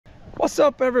What's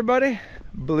up, everybody?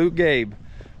 BlueGabe.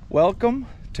 Welcome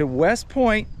to West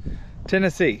Point,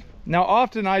 Tennessee. Now,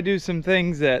 often I do some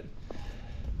things that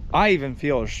I even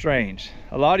feel are strange.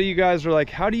 A lot of you guys are like,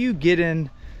 how do you get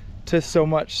into so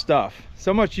much stuff,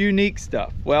 so much unique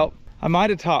stuff? Well, I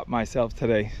might have topped myself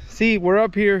today. See, we're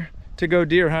up here to go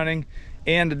deer hunting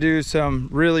and to do some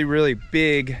really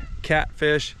big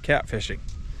catfishing.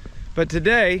 But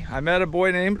today I met a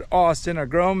boy named Austin, a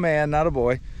grown man, not a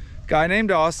boy. Guy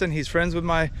named Austin. He's friends with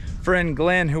my friend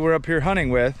Glenn, who we're up here hunting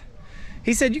with.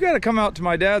 He said, you got to come out to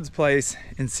my dad's place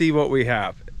and see what we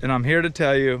have. And I'm here to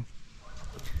tell you,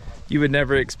 you would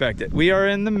never expect it. We are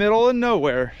in the middle of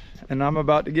nowhere, and I'm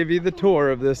about to give you the tour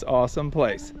of this awesome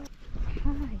place.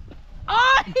 Hi.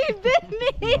 Oh, he bit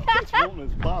me.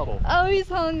 Oh, he's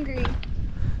hungry.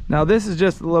 Now this is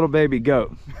just a little baby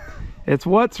goat. It's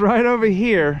what's right over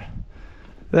here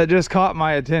that just caught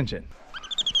my attention.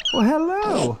 Well,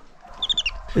 hello.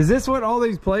 Is this what all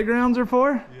these playgrounds are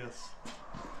for? Yes.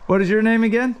 What is your name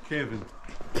again? Kevin.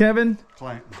 Kevin?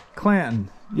 Clanton. Clanton.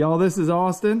 Y'all, this is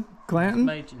Austin Clanton?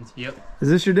 Majins, yep. Is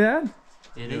this your dad?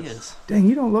 It is. Dang,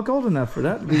 you don't look old enough for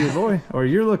that to be your boy. Or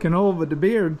you're looking old with the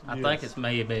beard. I think it's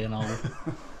me being old.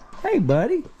 Hey,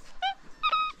 buddy.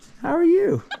 How are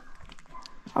you?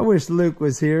 I wish Luke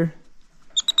was here.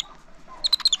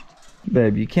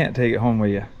 Babe, you can't take it home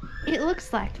with you. It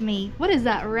looks like me. What is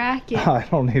that racket? I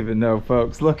don't even know,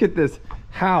 folks. Look at this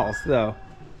house, though.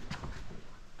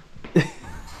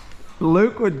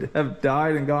 Luke would have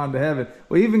died and gone to heaven.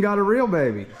 We even got a real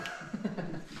baby.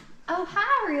 Oh,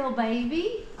 hi, real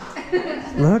baby.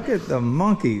 Look at the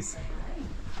monkeys.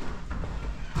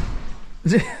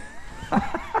 This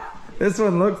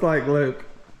one looks like Luke.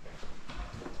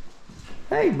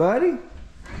 Hey, buddy.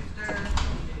 Rooster.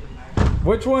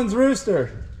 Which one's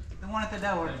Rooster? The one at the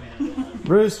door.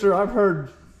 Rooster, I've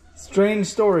heard strange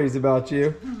stories about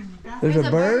you. There's a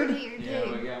bird? Here,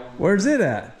 too. Where's it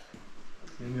at?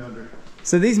 In yonder.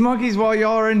 So these monkeys, while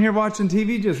y'all are in here watching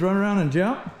TV, just run around and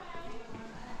jump?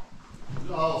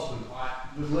 Austin.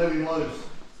 Just let him loose.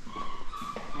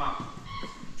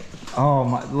 Oh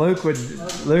my! Luke would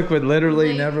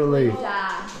literally never leave.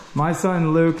 Die. My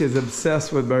son Luke is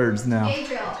obsessed with birds now.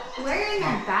 Gabriel, we're in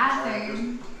your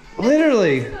bathroom.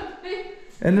 Literally.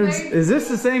 And is this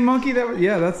the same monkey that was?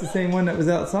 Yeah, that's the same one that was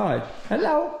outside.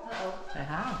 Hello. Say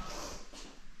hi.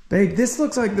 Babe, this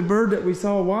looks like the bird that we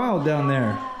saw wild down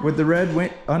there with the red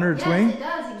wing under its wing. Yes, it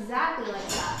does exactly like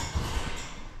that.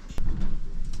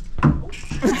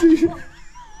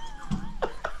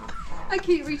 I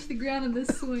can't reach the ground in this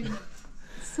swing.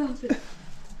 Stop it.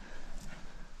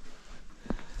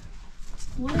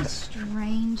 What a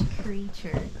strange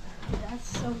creature.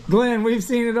 That's so cool. Glenn, we've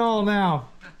seen it all now.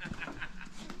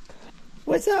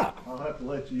 What's up? I'll have to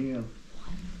let you in.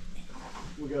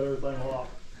 We got everything locked.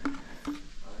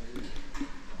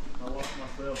 I locked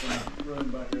myself in the room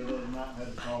back there the other night and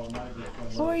had to call a neighbor to come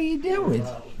What are over. you doing?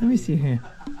 Let me see here.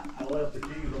 I left the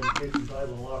keys on the kitchen table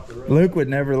and locked the room. Luke would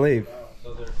never leave.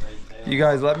 You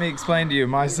guys, let me explain to you.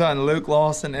 My son, Luke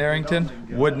Lawson Arrington,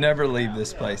 would never leave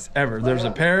this place, ever. There's a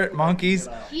parrot, monkeys,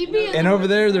 and over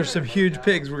there, there's some huge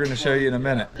pigs we're going to show you in a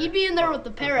minute. He'd be in there with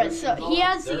the parrots. So he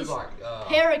has these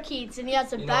parakeets, and he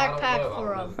has a backpack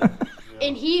for them.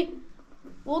 And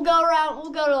we'll go around. We'll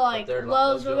go to like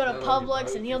Lowe's. We'll go to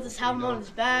Publix, and he'll just have them on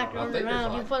his back, run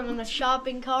around. He'll put them in the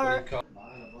shopping cart.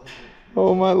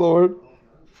 Oh, my Lord.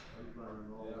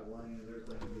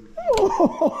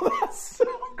 Oh, that's so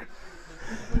good.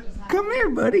 Come here,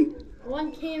 buddy.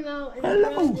 One came out and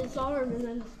Hello. grabbed his arm, and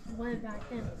then went back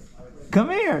in. Come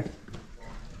here.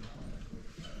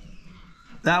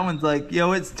 That one's like,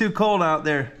 yo, it's too cold out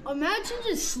there. Imagine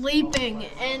just sleeping,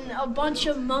 and a bunch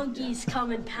of monkeys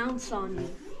come and pounce on you.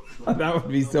 That would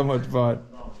be so much fun.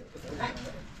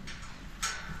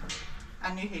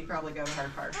 I knew he'd probably go to her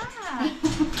first. Hi.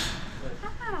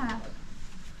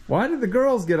 Why did the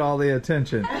girls get all the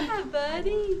attention? Hi,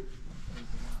 buddy.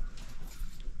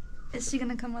 Is she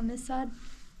gonna come on this side?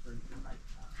 She's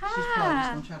probably just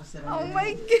gonna try to sit on Oh your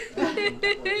my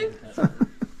goodness.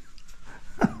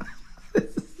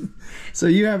 So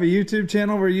you have a YouTube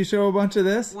channel where you show a bunch of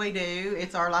this? We do.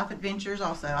 It's Our Life Adventures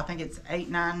also. I think it's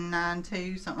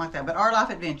 8992, something like that. But Our Life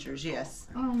Adventures, yes.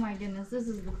 Oh my goodness, this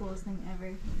is the coolest thing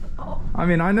ever. I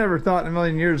mean, I never thought in a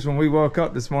million years when we woke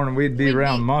up this morning we'd be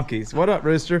around monkeys. What up,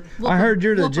 Rooster? I heard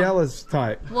you're the jealous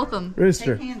type. Whoop 'em.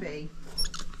 Rooster. It can be.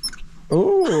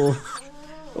 Oh.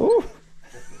 Oh.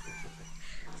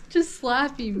 Just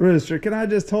slap him. Rooster, can I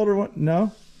just hold her one?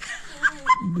 No?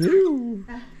 Ew.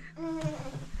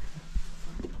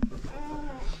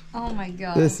 Oh my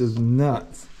god. This is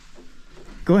nuts.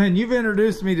 Glenn, you've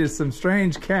introduced me to some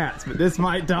strange cats, but this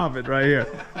might top it right here.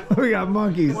 We got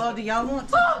monkeys. Well, do y'all want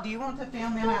to? Do you want to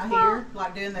film them out here,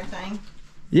 like doing their thing?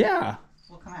 Yeah.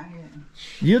 We'll come out here.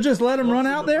 You'll just let them run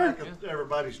out there?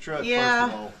 Everybody's truck, Yeah.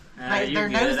 first of all. They're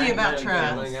nosy about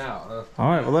trucks. All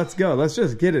right, well, let's go. Let's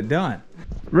just get it done.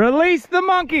 Release the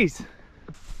monkeys.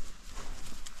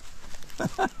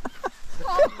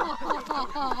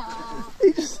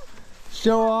 You just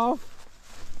show off.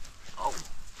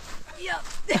 Yep.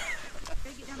 Get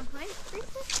down and play,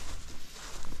 princess.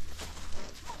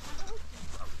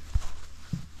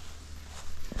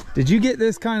 Did you get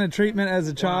this kind of treatment as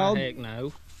a child? Heck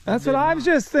no. That's what I was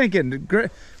just thinking.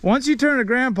 Once you turn to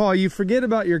grandpa, you forget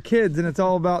about your kids, and it's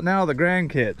all about now the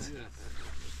grandkids.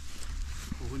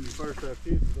 Well, when you first have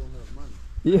kids, you don't have money.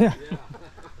 Yeah.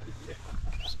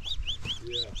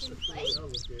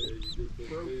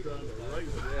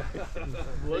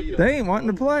 They ain't wanting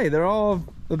to play. They're all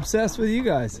obsessed with you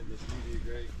guys.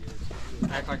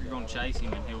 Act like you're gonna chase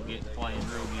him and he'll get playing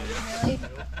real good.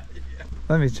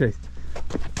 Let me chase.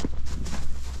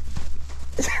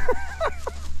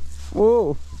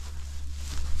 Whoa.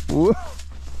 Whoa.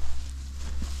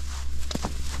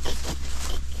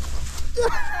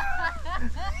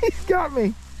 He's got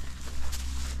me.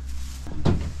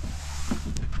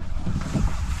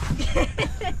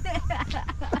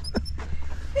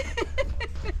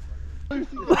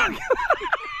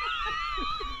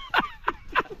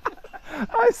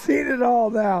 I've seen it all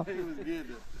now.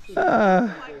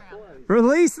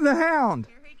 Release the hound.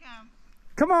 Here he comes.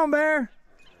 Come on, Bear.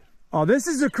 Oh, this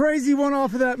is a crazy one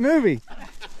off of that movie.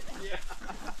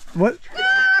 What?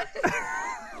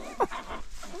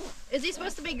 Is he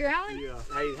supposed to be growling? Yeah.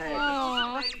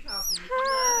 Aww.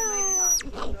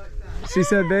 She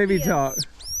said baby talk.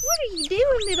 What are you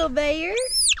doing, little bear?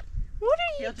 What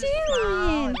are He'll you just smile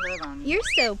doing? and love on you. You're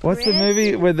so What's the precious.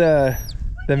 movie with the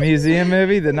museum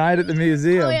movie? The Night at the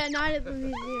Museum. Oh yeah, Night at the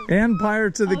Museum. And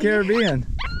Pirates of the Caribbean.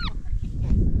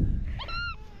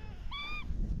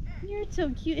 You're so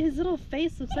cute. His little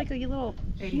face looks like a little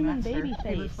Eddie human Munster. baby He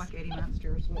face. looks like Eddie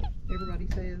Munster is what everybody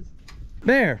says.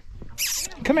 Bear.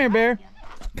 Come here, Bear.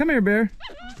 Come here, Bear.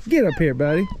 Get up here,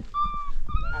 buddy.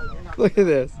 Look at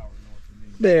this.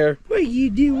 Bear. What are you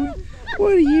doing?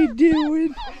 What are you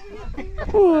doing?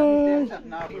 What? Something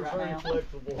naughty right now.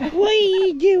 What are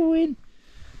you doing?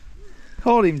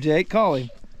 Hold him, Jake. Call him.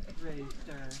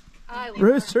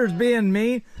 Rooster's being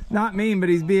mean. Not mean, but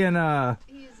he's being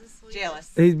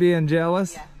Jealous. he's being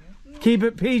jealous. Yeah. Keep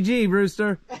it PG,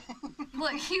 Rooster.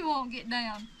 Look, he won't get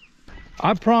down.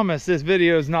 I promise this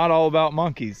video is not all about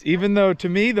monkeys, even though to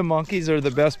me the monkeys are the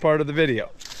best part of the video.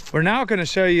 We're now going to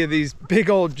show you these big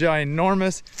old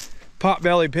ginormous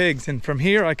pot-bellied pigs, and from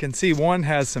here I can see one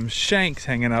has some shanks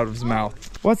hanging out of his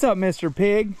mouth. What's up, Mr.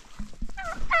 Pig?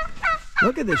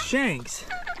 Look at the shanks.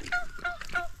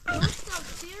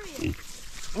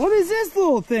 What is this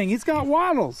little thing? He's got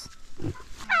waddles.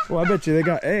 Well, I bet you they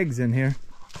got eggs in here.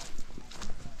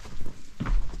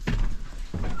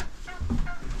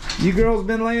 You girls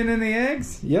been laying any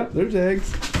eggs? Yep, there's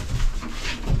eggs.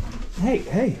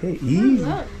 Hey, easy.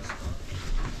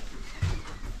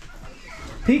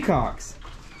 Peacocks.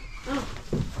 Oh.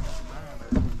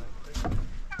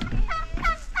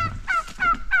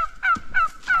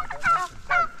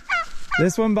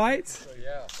 This one bites?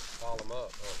 Yeah, call him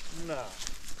up. No.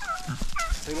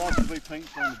 He likes to be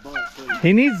pinked on the butt, too.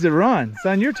 He needs to run.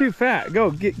 Son, you're too fat.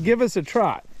 Go, give us a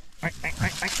trot.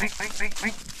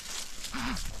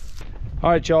 All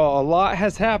right, y'all, a lot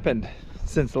has happened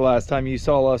since the last time you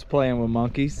saw us playing with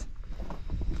monkeys.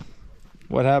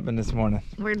 What happened this morning?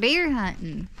 We're deer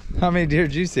hunting. How many deer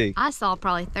did you see? I saw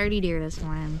probably 30 deer this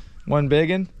morning. One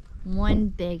big one? One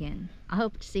big one. I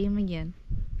hope to see him again.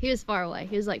 He was far away.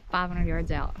 He was like 500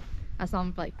 yards out. I saw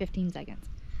him for like 15 seconds.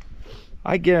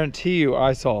 I guarantee you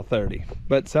I saw 30.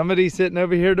 But somebody sitting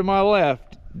over here to my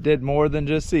left did more than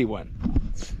just see one.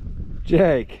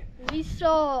 Jake. We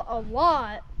saw a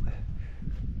lot,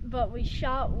 but we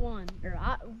shot one.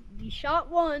 We shot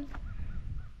one.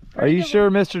 Are you sure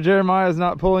Mr. Jeremiah is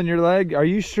not pulling your leg? Are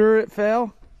you sure it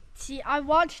fell? See, I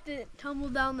watched it tumble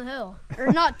down the hill. Or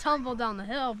not tumble down the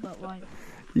hill, but like...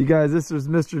 You guys, this was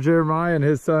Mr. Jeremiah and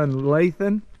his son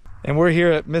Lathan. And we're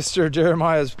here at Mr.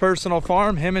 Jeremiah's personal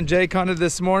farm. Him and Jake hunted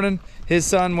this morning. His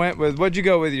son went with, what'd you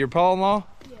go with, your pa-in-law?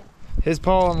 Yeah. His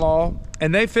pa-in-law.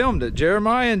 And they filmed it.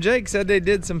 Jeremiah and Jake said they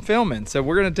did some filming. So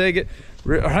we're gonna take it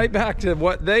right back to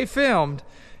what they filmed.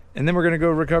 And then we're gonna go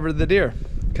recover the deer,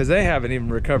 because they haven't even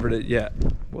recovered it yet.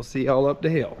 We'll see y'all up the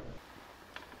hill.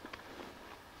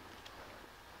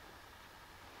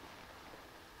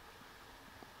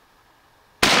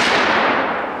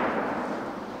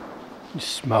 You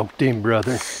smoked him,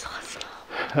 brother.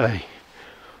 Hey,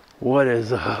 what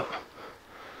is up?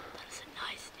 That's a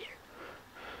nice deer.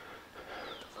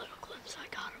 The little glimpse I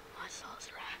got of him, I saw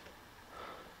his rack.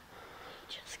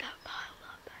 He just got piled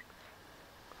up back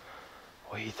there.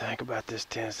 What do you think about this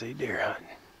Tennessee deer hunting?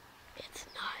 It's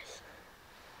nice.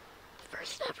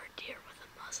 First ever deer with a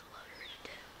muzzleloader in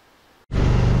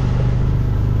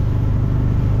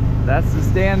it. That's the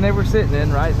stand they were sitting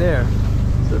in right there.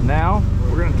 So now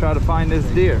we're gonna try to find this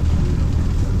deer. We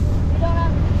don't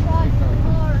have to try so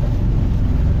hard.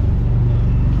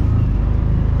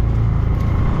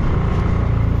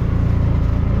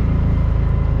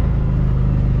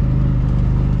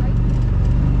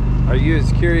 Are you as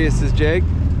curious as Jake?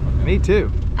 Me too.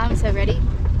 I'm so ready.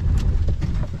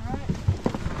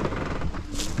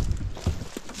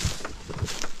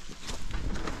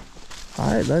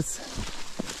 All right, let's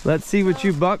see what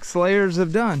you buck slayers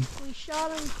have done. We shot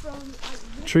him from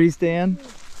like, Tree stand.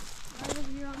 right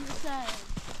over here on the side.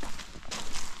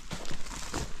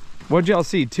 What'd y'all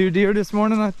see? 2 deer this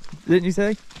morning, didn't you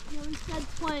say? Yeah, we said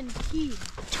 20.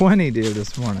 20 deer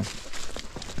this morning.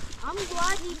 I'm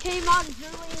glad he came out as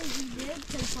early as he did,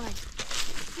 because like a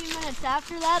few minutes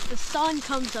after that, the sun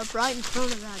comes up right in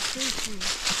front of that tree stand.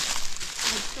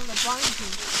 Like sort of blinds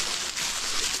him.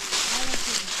 Right up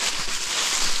here.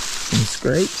 Some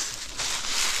scrapes.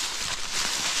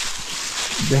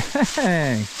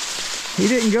 Dang. He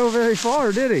didn't go very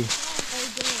far, did he? They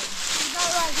did. He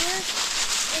got right here,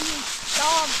 and he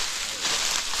stopped.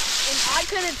 And I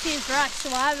couldn't see his rack, so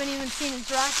I haven't even seen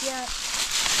his rack yet.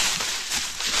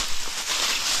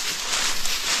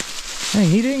 Dang,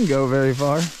 he didn't go very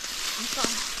far. I'm sorry.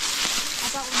 I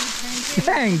thought when you turned here.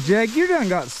 Dang, Jake, you done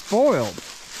got spoiled.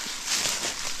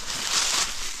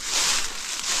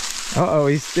 Uh-oh,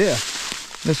 he's stiff.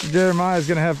 Mr. Jeremiah's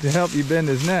gonna have to help you bend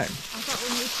his neck. I thought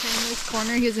when we turned this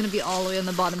corner, he was gonna be all the way on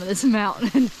the bottom of this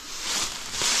mountain.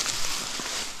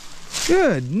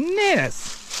 Goodness.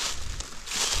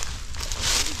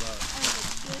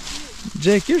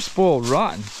 Jake, you're spoiled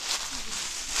rotten.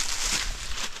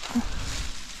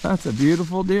 That's a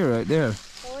beautiful deer right there.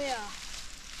 Oh yeah.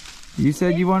 You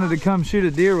said you wanted to come shoot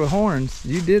a deer with horns.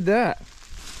 You did that.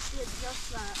 Did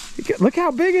just that. Look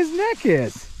how big his neck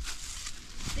is.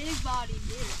 Big body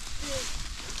deer. Big.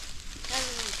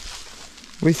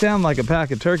 Everything. We sound like a pack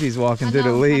of turkeys walking I through the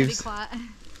know, I'm trying to be leaves. quiet.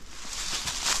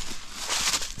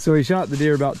 So he shot the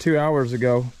deer about 2 hours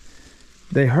ago.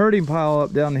 They heard him pile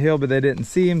up down the hill, but they didn't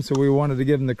see him, so we wanted to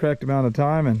give him the correct amount of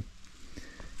time, and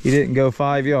he didn't go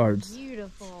 5 yards.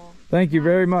 Beautiful. Thank you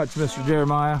very much, Mr.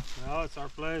 Jeremiah. Oh, it's our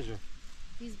pleasure.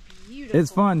 He's beautiful.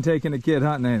 It's fun taking a kid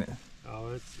hunting, ain't it?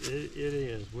 Oh, it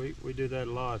is. We do that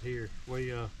a lot here.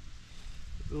 We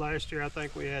last year I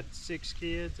think we had 6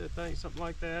 kids, I think, something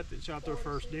like that shot their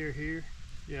first deer here.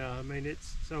 Yeah, I mean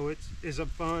it's a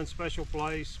fun, special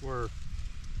place where,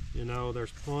 you know,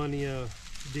 there's plenty of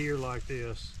deer like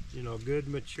this. You know, good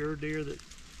mature deer that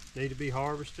need to be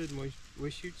harvested, and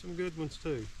we shoot some good ones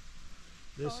too.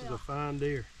 This is a fine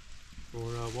deer for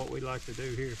what we like to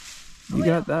do here. You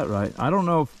got that right. I don't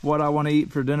know if what I want to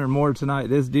eat for dinner more tonight,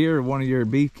 this deer or one of your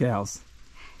beef cows.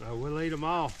 We'll eat them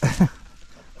all.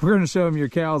 We're going to show him your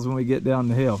cows when we get down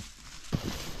the hill.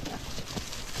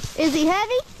 Is he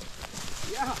heavy?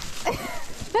 Yeah.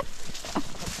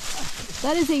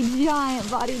 That is a giant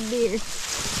bodied deer.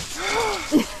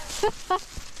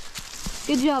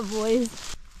 Good job, boys.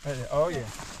 Oh, yeah.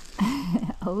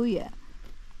 Oh, yeah.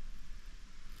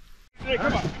 Hey,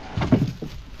 come on.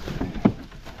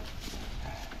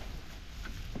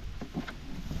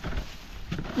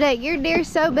 Jake, your deer's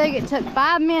so big it took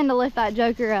 5 men to lift that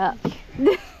joker up.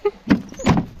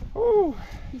 Ooh.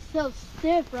 He's so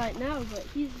stiff right now, but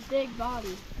he's big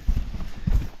body.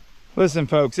 Listen,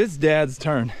 folks, it's Dad's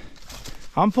turn.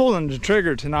 I'm pulling the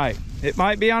trigger tonight. It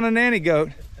might be on a nanny goat,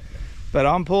 but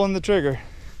I'm pulling the trigger.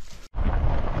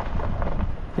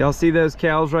 Y'all see those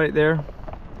cows right there?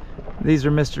 These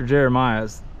are Mr.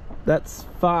 Jeremiah's. That's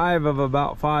 5 of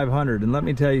about 500. And let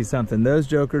me tell you something, those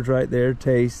jokers right there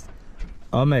taste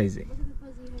amazing.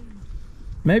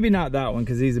 Maybe not that one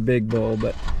because he's a big bull,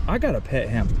 but I gotta pet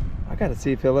him. I gotta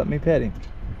see if he'll let me pet him.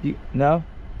 No?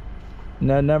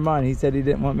 No, never mind. He said he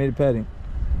didn't want me to pet him.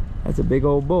 That's a big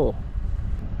old bull.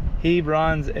 He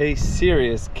runs a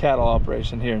serious cattle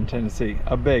operation here in Tennessee,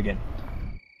 a big one.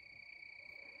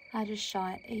 I just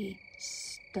shot a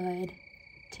stud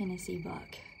Tennessee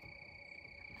buck.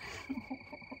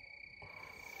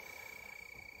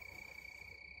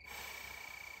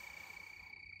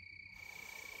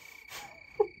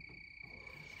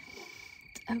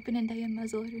 It's opening day of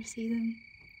muzzleloader season.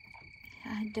 I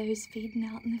had does feeding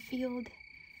out in the field.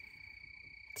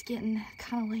 It's getting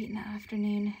kind of late in the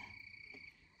afternoon.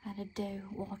 I had a doe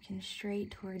walking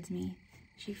straight towards me.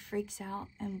 She freaks out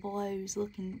and blows,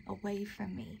 looking away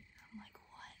from me. I'm like,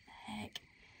 what the heck?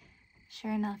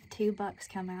 Sure enough, 2 bucks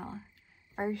come out.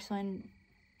 First one,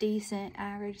 decent,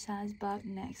 average sized buck.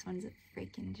 Next one's a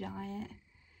freaking giant.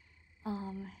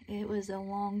 It was a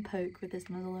long poke with this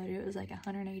muzzleloader. It was like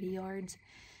 180 yards.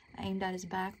 I aimed at his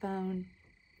backbone.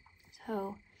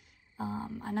 So,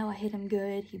 I know I hit him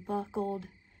good. He buckled.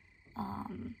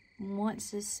 Once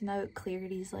the smoke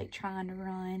cleared, he's like trying to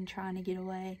run, trying to get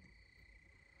away.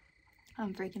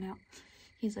 I'm freaking out.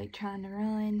 He's like trying to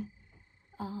run.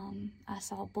 I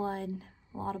saw blood,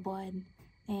 a lot of blood,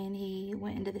 and he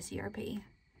went into the CRP.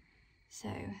 So,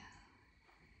 in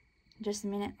just a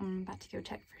minute, I'm about to go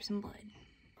check for some blood.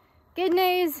 Good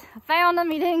news, I found him.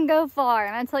 He didn't go far,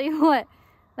 and I tell you what,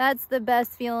 that's the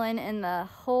best feeling in the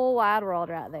whole wide world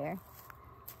right there.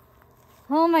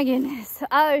 Oh my goodness,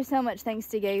 I owe so much thanks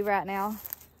to Gabe right now.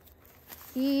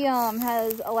 He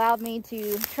has allowed me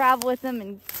to travel with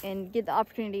him and get the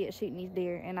opportunity at shooting these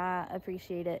deer, and I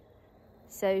appreciate it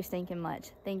so stinking much.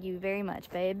 Thank you very much,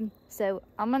 babe. So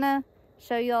I'm gonna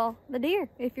show y'all the deer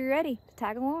if you're ready to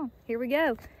tag along. Here we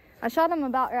go. I shot him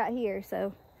about right here,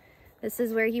 so this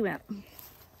is where he went.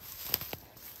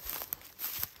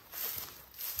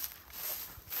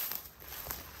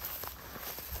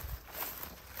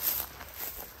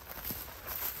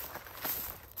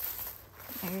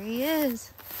 There he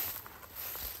is.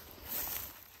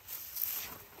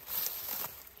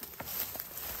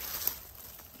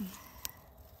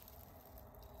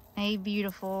 A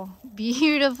beautiful,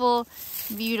 beautiful,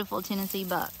 beautiful Tennessee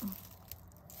buck.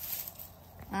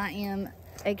 I am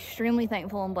extremely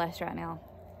thankful and blessed right now.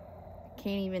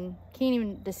 Can't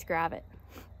even describe it.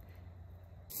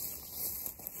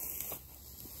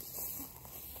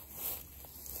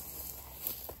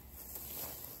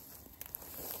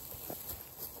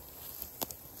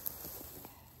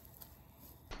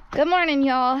 Good morning,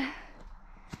 y'all.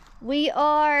 We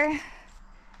are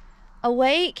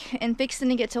awake and fixing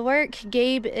to get to work.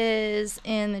 Gabe is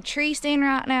in the tree stand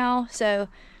right now, so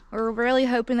we're really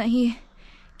hoping that he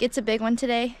gets a big one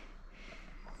today.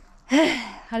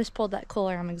 I just pulled that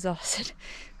cooler. I'm exhausted.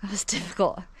 That was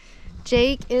difficult.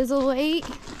 Jake is awake.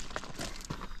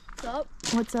 What's up?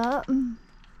 What's up?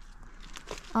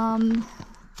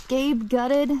 Gabe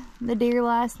gutted the deer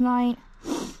last night,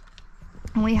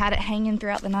 and we had it hanging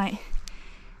throughout the night.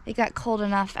 It got cold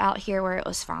enough out here where it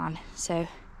was fine. So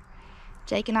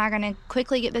Jake and I are gonna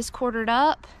quickly get this quartered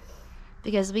up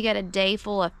because we got a day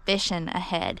full of fishing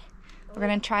ahead. We're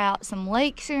gonna try out some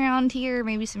lakes around here,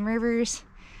 maybe some rivers,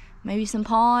 maybe some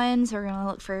ponds. We're gonna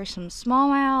look for some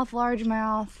smallmouth,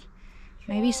 largemouth,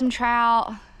 maybe some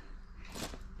trout.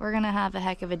 We're gonna have a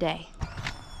heck of a day.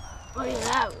 Look at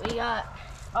that. We got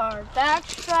our back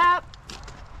strap.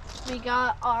 We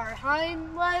got our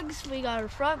hind legs. We got our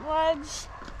front legs.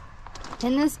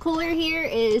 In this cooler here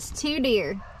is 2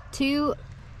 deer, 2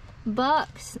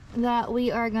 bucks that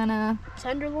we are gonna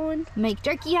Tenderloin. make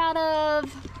jerky out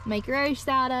of, make roast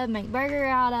out of, make burger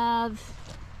out of.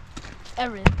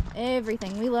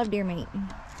 Everything. We love deer meat.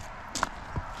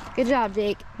 Good job,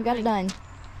 Jake. We got it done.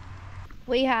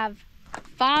 We have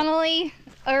finally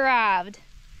arrived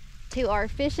to our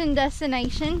fishing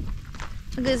destination.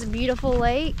 Look at this beautiful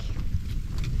lake.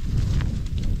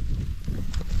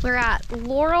 We're at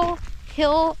Laurel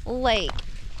Hill Lake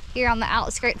here on the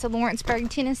outskirts of Lawrenceburg,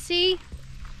 Tennessee.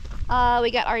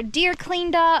 We got our deer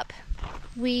cleaned up.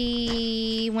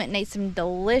 We went and ate some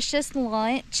delicious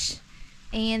lunch.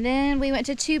 And then we went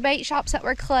to 2 bait shops that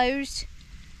were closed.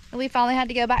 And we finally had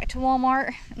to go back to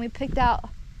Walmart. And we picked out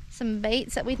some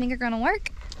baits that we think are gonna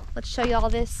work. Let's show you all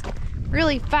this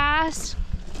really fast.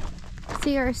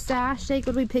 See our stash. Jake,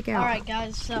 what did we pick out? All right,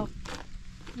 guys. So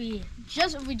we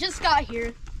just got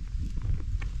here.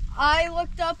 I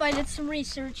looked up. I did some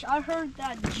research. I heard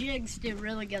that jigs did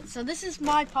really good. So this is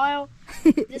my pile.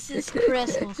 This is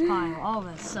Crystal's pile. All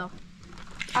this. So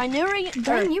I knew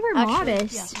Dang, you were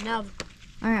modest. Yes. Now,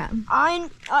 all right.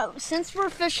 Since we're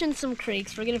fishing some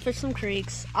creeks, we're gonna fish some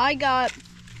creeks. I got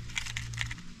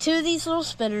 2 of these little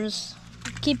spinners.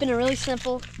 Keeping it really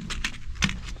simple.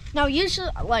 Now, usually,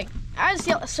 like, as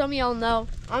some of y'all know,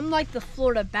 I'm like the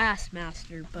Florida Bass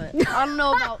Master, but I don't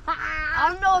know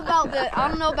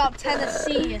about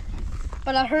Tennessee.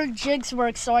 But I heard jigs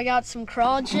work, so I got some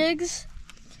crawl jigs.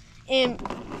 And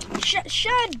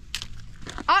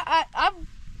I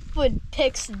would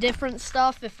pick some different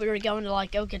stuff if we were going to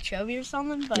like Okeechobee or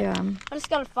something. But Yeah. I just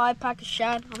got a 5-pack of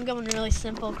shad. I'm going really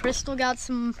simple. Crystal got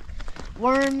some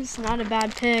worms, not a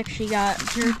bad pick. She got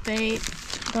jerk bait.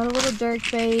 Got a little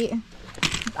jerk bait.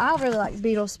 I really like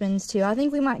beetle spins too. I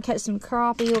think we might catch some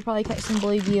crappie. We'll probably catch some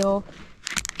bluegill,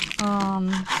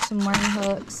 some worm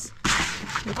hooks.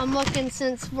 I'm looking,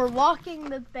 since we're walking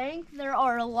the bank, there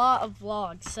are a lot of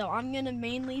logs. So I'm gonna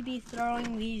mainly be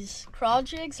throwing these craw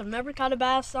jigs. I've never caught a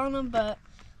bass on them, but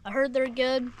I heard they're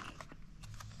good.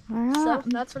 All right. So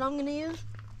that's what I'm gonna use.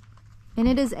 And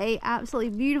it is a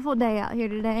absolutely beautiful day out here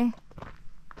today.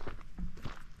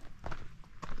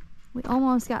 We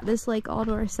almost got this lake all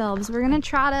to ourselves. We're gonna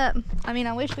try to,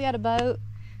 I wish we had a boat,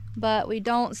 but we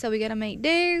don't, so we gotta make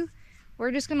do.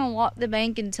 We're just gonna walk the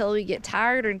bank until we get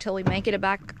tired or until we make it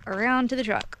back around to the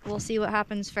truck. We'll see what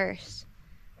happens first.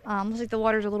 Looks like the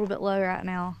water's a little bit low right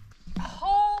now.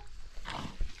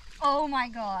 Oh my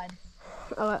God.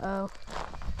 Uh-oh.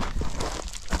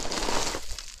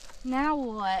 Now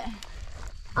what?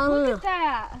 Look Look at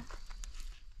that.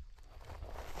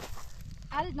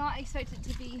 I did not expect it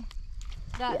to be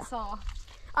that soft.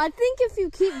 I think if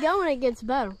you keep going, it gets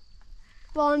better.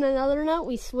 Well, on another note,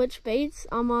 we switched baits.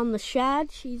 I'm on the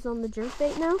shad. She's on the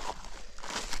jerkbait now.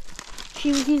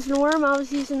 She was using a worm. I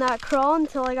was using that crawl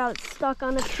until I got it stuck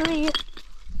on a tree.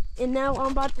 And now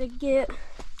I'm about to get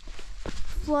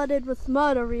flooded with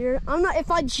mud over here. I'm not. If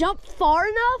I jump far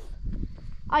enough,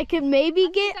 I could maybe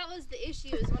get. That was the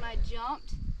issue. Is when I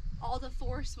jumped, all the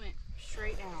force went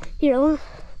straight down. Here,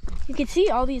 you can see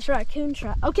all these raccoon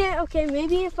traps. Okay,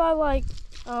 maybe if I like,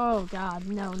 oh God,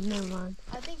 no, never mind.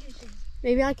 I think you should.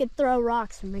 Maybe I could throw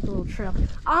rocks and make a little trail.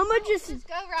 I'ma just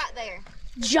go right there.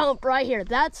 jump right here.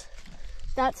 That's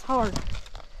hard.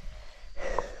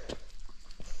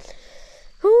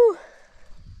 Whew.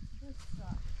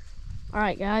 All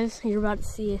right, guys, you're about to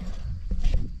see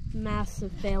a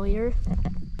massive failure.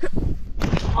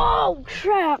 Oh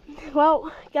crap!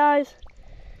 Well, guys,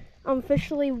 I'm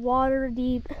officially water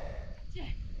deep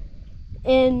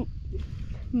in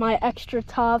my extra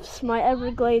tops. My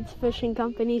Everglades Fishing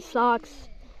Company socks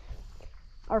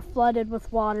are flooded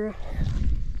with water.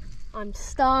 I'm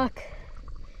stuck.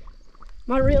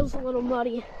 My reel's a little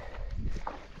muddy.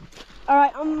 All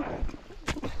right, I'm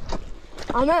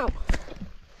out.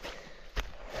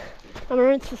 I'm gonna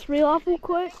rinse this reel off real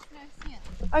quick.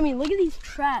 Look at these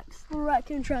tracks, little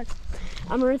raccoon tracks.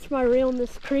 I'm gonna rinse my reel in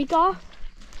this creek off,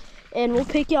 and we'll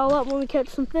pick y'all up when we catch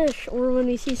some fish or when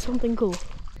we see something cool.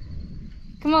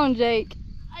 Come on, Jake.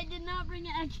 I did not bring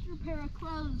an extra pair of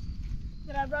clothes,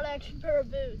 but I brought an extra pair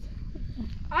of boots.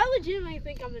 I legitimately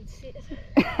think I'm in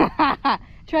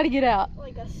Try to get out.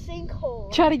 like a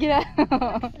sinkhole. Try to get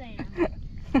out.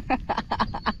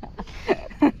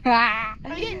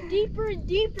 I'm getting deeper and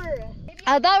deeper.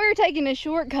 I thought we were taking a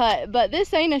shortcut, but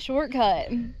this ain't a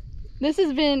shortcut. This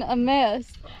has been a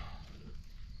mess.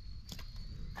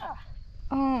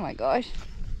 Oh my gosh.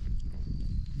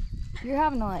 You're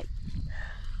having to like,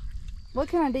 what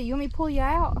can I do? You want me to pull you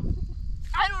out?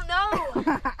 I don't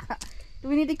know. Do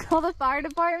we need to call the fire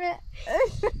department?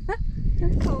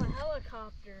 Call a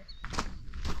helicopter.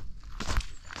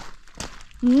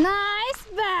 Nice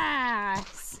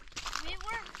bass. We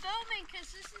weren't filming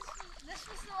because this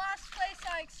was the last place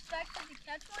I expected to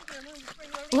catch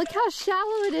one. Look how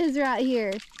shallow it is right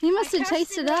here. He must have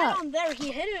chased it right up. on there.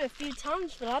 He hit it a few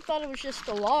times, but I thought it was just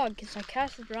a log because I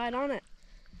casted right on it.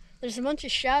 There's a bunch of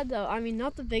shad though.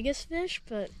 Not the biggest fish,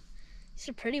 but it's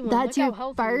a pretty one. That's Look your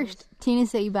how healthy he first is.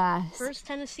 Tennessee bass. First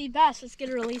Tennessee bass. Let's get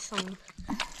a release on him.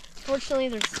 Fortunately,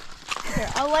 here,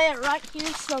 I'll lay it right here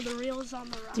so the reel is on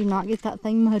the right. Do not get that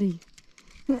thing muddy.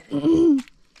 That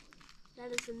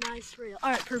is a nice reel.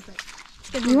 All right, perfect. Let's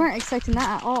get You weren't expecting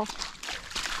that at all.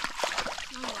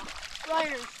 Right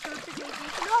here, it's perfectly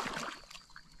deep enough.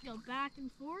 Go back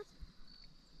and forth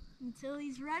until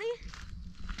he's ready.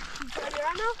 He's ready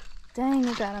right now. Dang,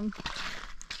 look at him.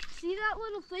 See that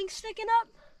little thing sticking up?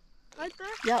 Right there?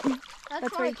 Yep.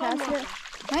 That's where you cast it.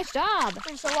 Nice job.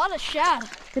 There's a lot of shad.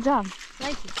 Good job.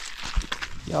 Thank you.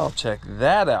 Y'all check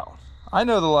that out. I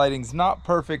know the lighting's not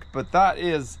perfect, but that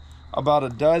is about a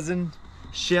dozen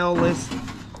shell-less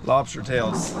lobster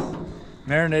tails.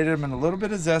 Marinated them in a little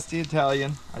bit of zesty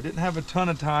Italian. I didn't have a ton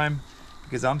of time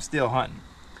because I'm still hunting.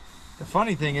 The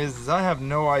funny thing is I have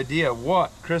no idea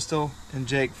what Crystal and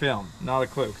Jake filmed. Not a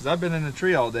clue, because I've been in a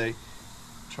tree all day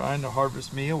trying to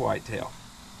harvest me a whitetail.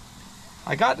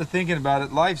 I got to thinking about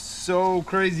it. Life's so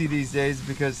crazy these days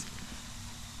because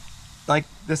like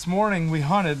this morning we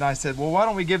hunted and I said, well, why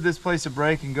don't we give this place a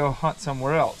break and go hunt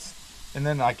somewhere else? And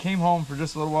then I came home for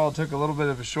just a little while, took a little bit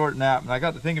of a short nap, and I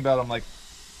got to thinking about it. I'm like,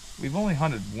 we've only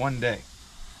hunted one day.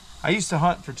 I used to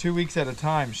hunt for 2 weeks at a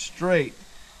time straight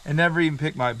and never even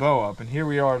pick my bow up. And here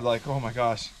we are like, oh my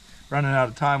gosh, running out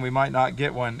of time. We might not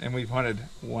get one, and we've hunted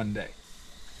one day.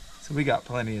 So we got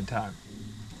plenty of time.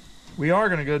 We are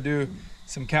gonna go do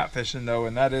some catfishing though,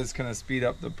 and that is gonna speed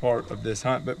up the part of this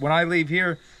hunt. But when I leave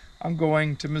here, I'm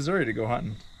going to Missouri to go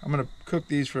hunting. I'm gonna cook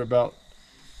these for about,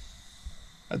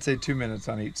 I'd say 2 minutes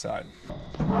on each side.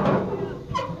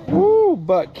 Woo,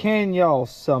 but can y'all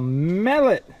smell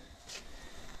it?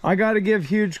 I gotta give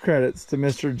huge credits to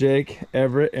Mr. Jake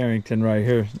Everett Arrington right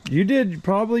here. You did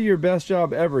probably your best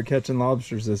job ever catching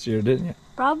lobsters this year, didn't you?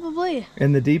 Probably.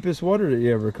 In the deepest water that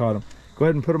you ever caught them. Go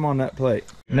ahead and put them on that plate.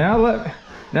 Now let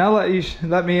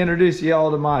me introduce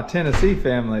y'all to my Tennessee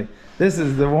family. This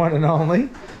is the one and only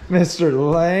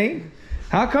Mr. Lane.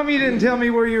 How come you didn't tell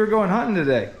me where you were going hunting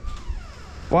today?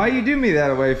 Why you do me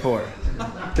that way for?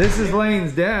 This is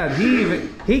Lane's dad.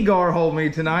 He gar-holed me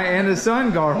tonight, and his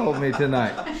son gar-holed me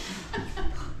tonight.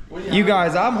 You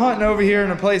guys, I'm hunting over here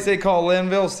in a place they call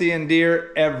Linville, seeing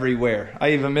deer everywhere.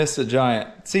 I even missed a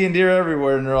giant. Seeing deer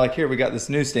everywhere, and they're like, here, we got this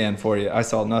newsstand for you. I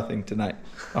saw nothing tonight.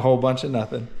 A whole bunch of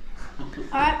nothing. All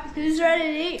right, who's ready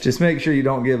to eat? Just make sure you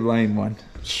don't give Lane one.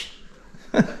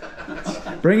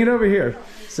 Bring it over here.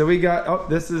 So we got, oh,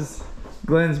 this is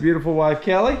Glenn's beautiful wife,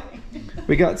 Kelly.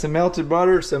 We got some melted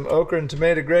butter, some okra and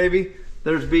tomato gravy.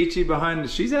 There's Beachy behind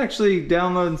us. She's actually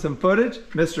downloading some footage.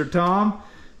 Mr. Tom,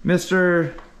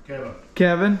 Mr.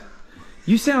 Kevin.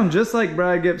 You sound just like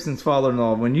Brad Gibson's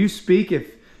father-in-law. When you speak,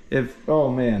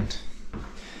 oh man.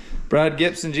 Brad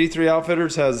Gibson, G3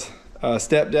 Outfitters, has a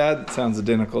stepdad that sounds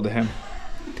identical to him.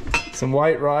 Some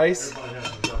white rice,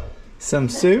 some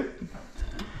soup,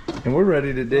 and we're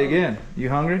ready to dig in. You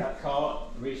hungry?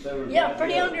 Yeah,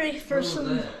 pretty hungry for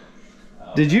some.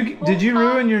 Did you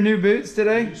ruin your new boots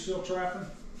today? You still trapping?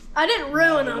 I didn't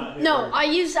ruin them. No, I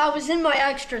was in my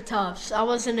extra tufts. I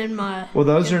wasn't in my. Well,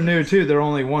 those are new too. They're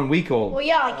only 1 week old. Well,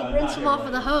 yeah, I can rinse them off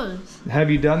with a hose.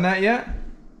 Have you done that yet?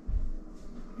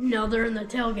 No, they're in the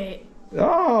tailgate.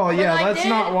 Oh yeah, I let's did-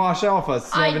 not wash off a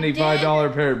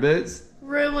 $75 pair of boots.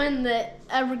 Ruin the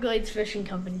Everglades Fishing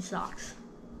Company socks.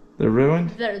 They're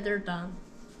ruined? They're done.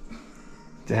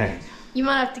 Dang. You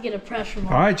might have to get a pressure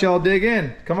All right, y'all dig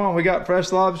in. Come on, we got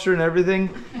fresh lobster and everything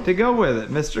to go with it.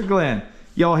 Mr. Glenn.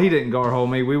 Y'all, he didn't gar-hole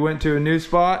me. We went to a new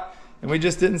spot and we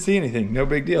just didn't see anything. No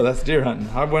big deal. That's deer hunting.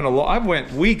 I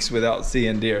went weeks without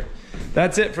seeing deer.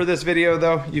 That's it for this video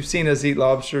though. You've seen us eat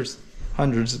lobsters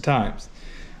hundreds of times.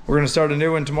 We're gonna start a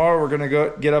new one tomorrow. We're gonna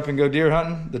go get up and go deer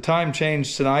hunting. The time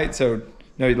changed tonight, so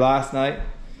last night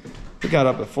we got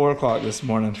up at 4 o'clock this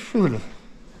morning.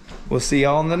 We'll see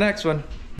y'all in the next one.